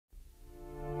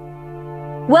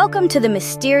Welcome to the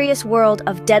mysterious world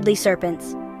of deadly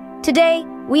serpents. Today,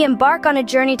 we embark on a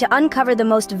journey to uncover the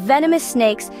most venomous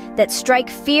snakes that strike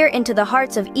fear into the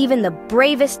hearts of even the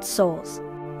bravest souls.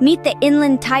 Meet the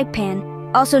Inland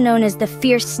Taipan, also known as the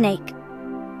fierce snake.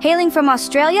 Hailing from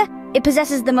Australia, it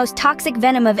possesses the most toxic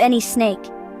venom of any snake.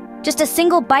 Just a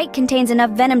single bite contains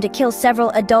enough venom to kill several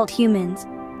adult humans.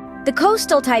 The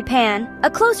Coastal Taipan,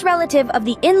 a close relative of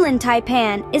the Inland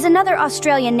Taipan, is another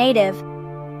Australian native.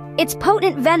 Its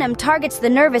potent venom targets the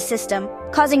nervous system,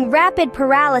 causing rapid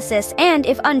paralysis and,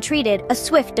 if untreated, a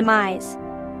swift demise.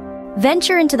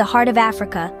 Venture into the heart of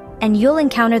Africa, and you'll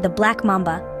encounter the Black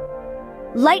Mamba.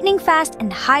 Lightning fast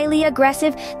and highly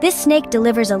aggressive, this snake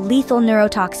delivers a lethal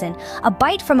neurotoxin. A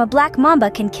bite from a Black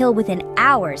Mamba can kill within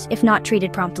hours if not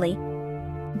treated promptly.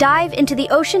 Dive into the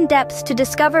ocean depths to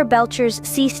discover Belcher's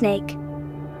sea snake.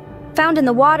 Found in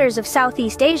the waters of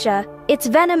Southeast Asia, its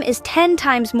venom is 10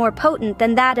 times more potent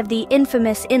than that of the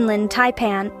infamous Inland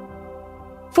Taipan.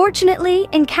 Fortunately,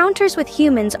 encounters with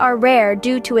humans are rare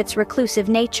due to its reclusive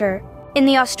nature. In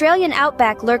the Australian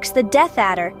outback lurks the death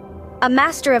adder, a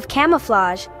master of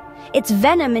camouflage. Its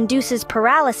venom induces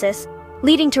paralysis,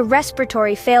 leading to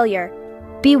respiratory failure.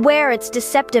 Beware its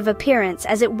deceptive appearance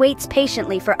as it waits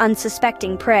patiently for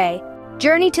unsuspecting prey.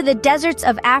 Journey to the deserts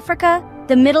of Africa,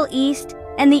 the Middle East,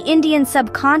 and the Indian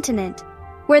subcontinent,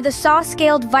 where the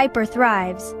saw-scaled viper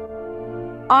thrives.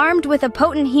 Armed with a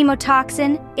potent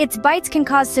hemotoxin, its bites can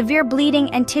cause severe bleeding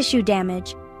and tissue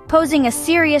damage, posing a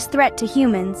serious threat to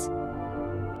humans.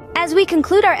 As we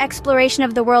conclude our exploration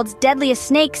of the world's deadliest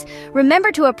snakes,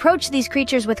 remember to approach these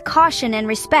creatures with caution and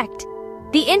respect.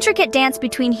 The intricate dance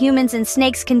between humans and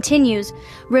snakes continues,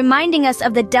 reminding us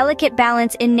of the delicate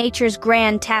balance in nature's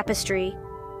grand tapestry.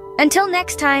 Until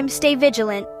next time, stay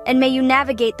vigilant, and may you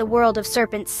navigate the world of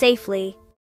serpents safely.